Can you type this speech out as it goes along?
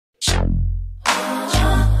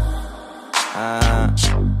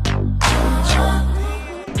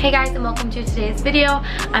Hey guys, and welcome to today's video.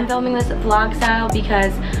 I'm filming this vlog style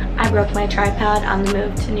because I broke my tripod on the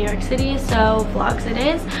move to New York City, so vlogs it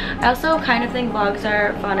is. I also kind of think vlogs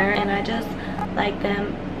are funner and I just like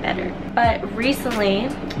them better. But recently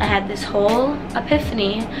I had this whole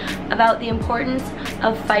epiphany about the importance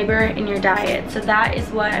of fiber in your diet. So that is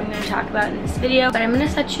what I'm going to talk about in this video. But I'm going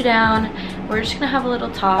to set you down. We're just going to have a little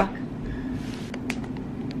talk.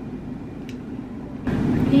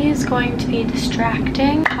 Is going to be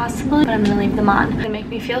distracting, possibly, but I'm gonna leave them on. It's gonna make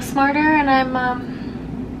me feel smarter, and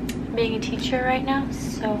I'm being a teacher right now.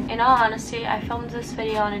 So in all honesty, I filmed this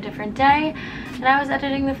video on a different day, and I was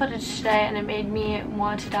editing the footage today, and it made me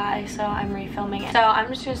want to die, so I'm refilming it. So I'm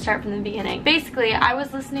just gonna start from the beginning. Basically, I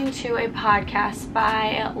was listening to a podcast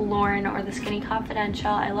by Lauren, or The Skinny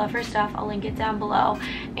Confidential. I love her stuff. I'll link it down below.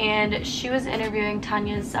 And she was interviewing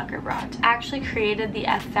Tanya Zuckerbrot. Actually created the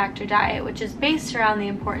F Factor diet, which is based around the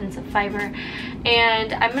importance of fiber.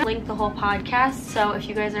 And I'm gonna link the whole podcast, so if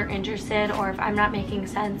you guys are interested, or if I'm not making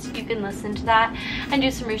sense, you can listen to that and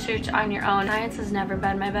do some research on your own. Science has never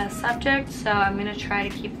been my best subject, so I'm gonna try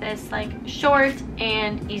to keep this like short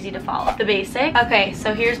and easy to follow. The basic. Okay,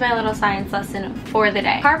 so here's my little science lesson for the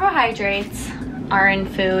day. Carbohydrates are in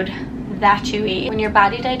food that you eat. When your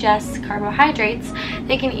body digests carbohydrates,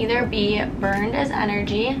 they can either be burned as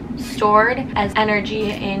energy, stored as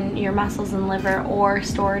energy in your muscles and liver, or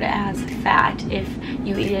stored as fat if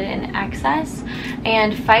you eat it in excess.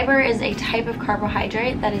 And fiber is a type of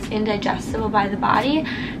carbohydrate that is indigestible by the body,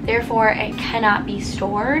 therefore it cannot be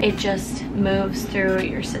stored. It just moves through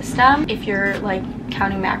your system. If you're like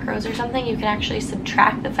counting macros or something, you can actually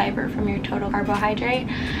subtract the fiber from your total carbohydrate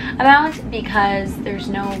amount because there's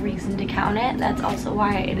no reason to count it. That's also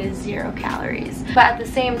why it is 0 calories. But at the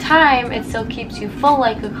same time, it still keeps you full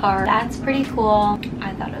like a car. That's pretty cool.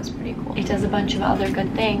 I thought it was pretty cool. It does a bunch of other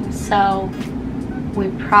good things, so we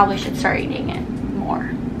probably should start eating it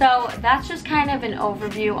more. So that's just kind of an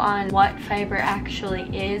overview on what fiber actually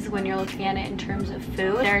is when you're looking at it in terms of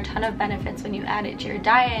food. There are a ton of benefits when you add it to your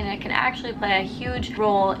diet, and it can actually play a huge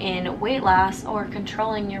role in weight loss or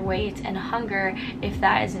controlling your weight and hunger if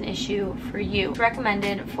that is an issue for you. It's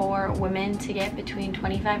recommended for women to get between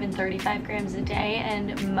 25 and 35 grams a day,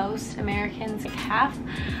 and most Americans like half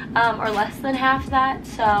or less than half that.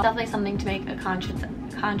 So definitely something to make a conscious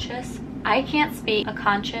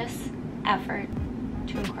effort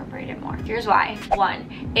to incorporate it more. Here's why.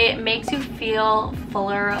 1, it makes you feel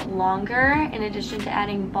fuller longer in addition to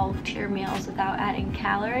adding bulk to your meals without adding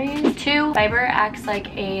calories. 2, fiber acts like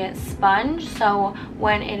a sponge, so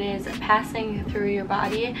when it is passing through your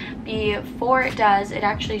body, before it does, it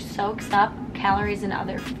actually soaks up calories in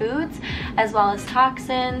other foods, as well as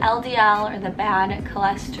toxins, LDL, or the bad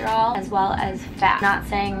cholesterol, as well as fat. Not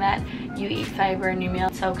saying that you eat fiber in your meal,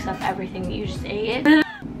 it soaks up everything that you just ate.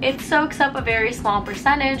 It soaks up a very small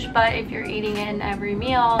percentage, but if you're eating it in every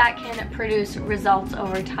meal, that can produce results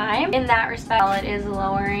over time. In that respect, it is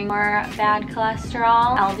lowering your bad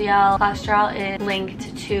cholesterol. LDL cholesterol is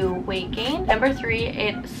linked to weight gain. Number 3,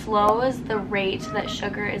 it slows the rate that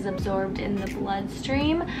sugar is absorbed in the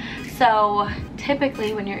bloodstream. So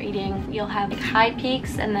typically when you're eating, you'll have like high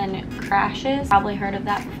peaks and then crashes. Probably heard of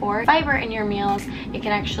that before. Fiber in your meals, it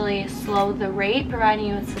can actually slow the rate, providing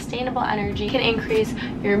you with sustainable energy. It can increase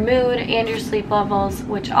your mood and your sleep levels,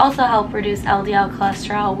 which also help reduce LDL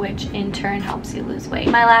cholesterol, which in turn helps you lose weight.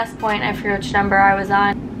 My last point, I forget which number I was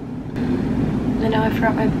on. I know I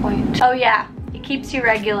forgot my point. Oh yeah. It keeps you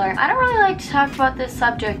regular. I don't really like to talk about this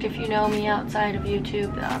subject. If you know me outside of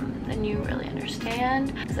YouTube, then you really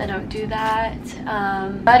understand, because I don't do that.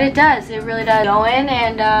 But it does. It really does go in,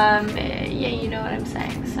 and yeah, you know what I'm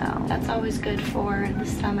saying. So that's always good for the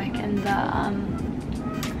stomach and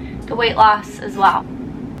the weight loss as well.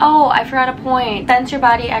 Oh, I forgot a point. Since your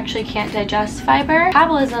body actually can't digest fiber,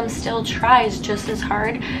 metabolism still tries just as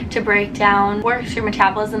hard to break down, works your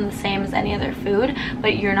metabolism the same as any other food,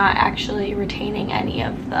 but you're not actually retaining any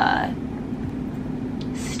of the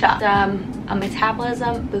stuff. A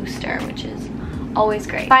metabolism booster, which is always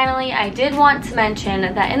great. Finally, I did want to mention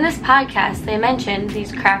that in this podcast, they mentioned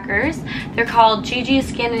these crackers. They're called Gigi's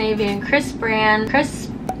Scandinavian Crisp brand.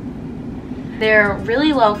 They're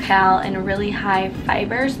really low cal and really high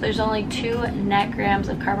fiber, so there's only 2 net grams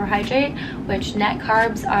of carbohydrate, which net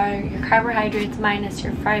carbs are your carbohydrates minus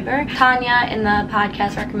your fiber. Tanya in the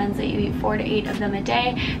podcast recommends that you eat 4 to 8 of them a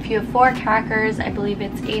day. If you have 4 crackers, I believe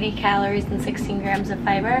it's 80 calories and 16 grams of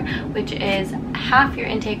fiber, which is half your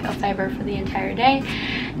intake of fiber for the entire day.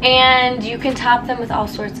 And you can top them with all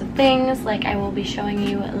sorts of things, like I will be showing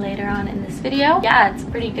you later on in this video. Yeah, it's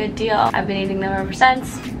a pretty good deal. I've been eating them ever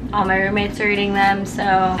since. all my roommates are eating them, so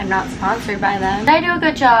I'm not sponsored by them. Did I do a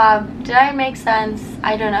good job? Did I make sense?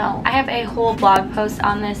 I don't know. I have a whole blog post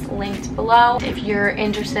on this linked below. If you're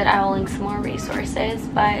interested, I will link some more resources,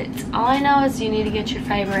 but all I know is you need to get your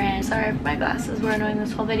fiber in. Sorry if my glasses were annoying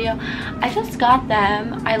this whole video. I just got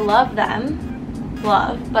them. I love them.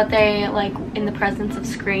 Love. But they, like, in the presence of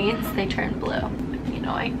screens, they turn blue.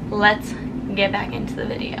 Annoying. Let's get back into the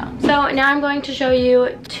video. So now I'm going to show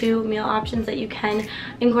you 2 meal options that you can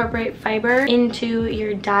incorporate fiber into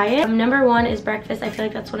your diet. Number 1 is breakfast. I feel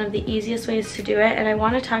like that's one of the easiest ways to do it, and I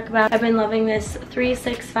want to talk about, I've been loving this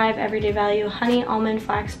 365 everyday value honey, almond,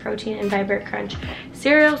 flax, protein, and Vibrant Crunch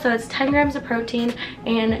cereal. So it's 10 grams of protein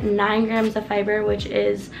and 9 grams of fiber, which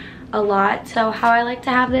is a lot. So how I like to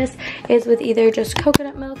have this is with either just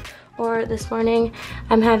coconut milk, or this morning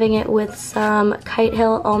I'm having it with some Kite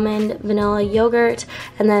Hill almond vanilla yogurt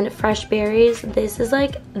and then fresh berries. This is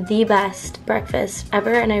like the best breakfast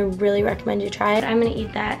ever, and I really recommend you try it. I'm gonna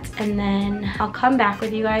eat that, and then I'll come back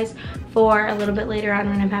with you guys for a little bit later on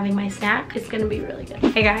when I'm having my snack. It's gonna be really good.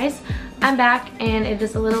 Hey guys, I'm back, and it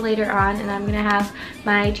is a little later on, and I'm gonna have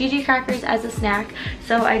my GG crackers as a snack.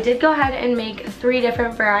 So I did go ahead and make 3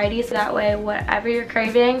 different varieties, so that way whatever you're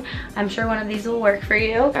craving, I'm sure one of these will work for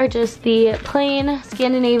you. Are just the plain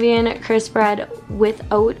Scandinavian crisp bread with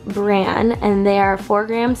oat bran, and they are 4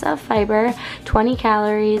 grams of fiber, 20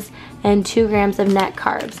 calories, and 2 grams of net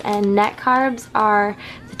carbs. And net carbs are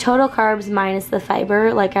the total carbs minus the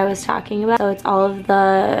fiber, like I was talking about. So it's all of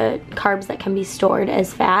the carbs that can be stored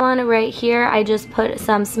as fat. On right here, I just put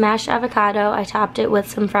some smashed avocado. I topped it with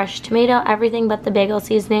some fresh tomato, everything but the bagel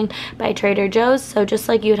seasoning by Trader Joe's. So just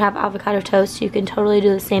like you would have avocado toast, you can totally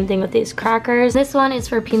do the same thing with these crackers. This one is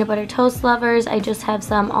for peanut butter toast lovers. I just have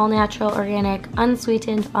some all natural, organic,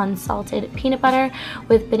 unsweetened, unsalted peanut butter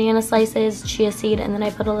with banana slices, chia seed, and then I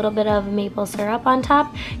put a little bit of maple syrup on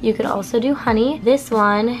top. You could also do honey. This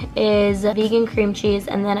one is vegan cream cheese,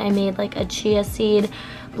 and then I made like a chia seed,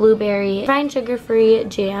 blueberry, fine sugar-free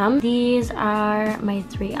jam. These are my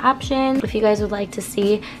 3 options. If you guys would like to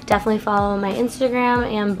see, definitely follow my Instagram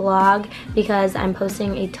and blog because I'm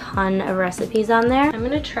posting a ton of recipes on there. I'm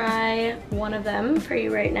gonna try one of them for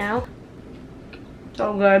you right now.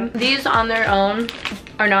 So good. These on their own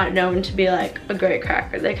are not known to be like a great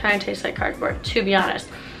cracker. They kind of taste like cardboard, to be honest.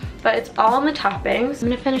 But it's all in the toppings. I'm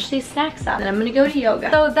gonna finish these snacks up, and I'm gonna go to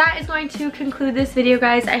yoga. So that is going to conclude this video,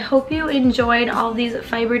 guys. I hope you enjoyed all these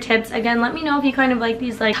fiber tips. Again, let me know if you kind of like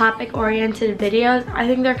these like topic-oriented videos. I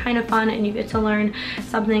think they're kind of fun, and you get to learn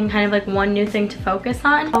something, kind of like one new thing to focus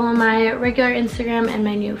on. Follow my regular Instagram and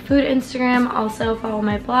my new food Instagram. Also follow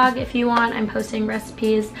my blog if you want. I'm posting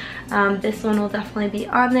recipes. This one will definitely be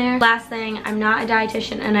on there. Last thing, I'm not a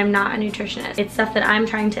dietitian and I'm not a nutritionist. It's stuff that I'm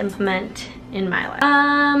trying to implement in my life.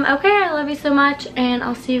 Okay, I love you so much, and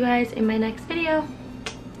I'll see you guys in my next video.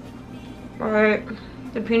 Alright,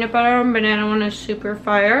 the peanut butter and banana one is super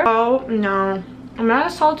fire. Oh no, I'm not a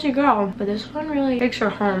salty girl, but this one really takes her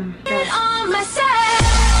home.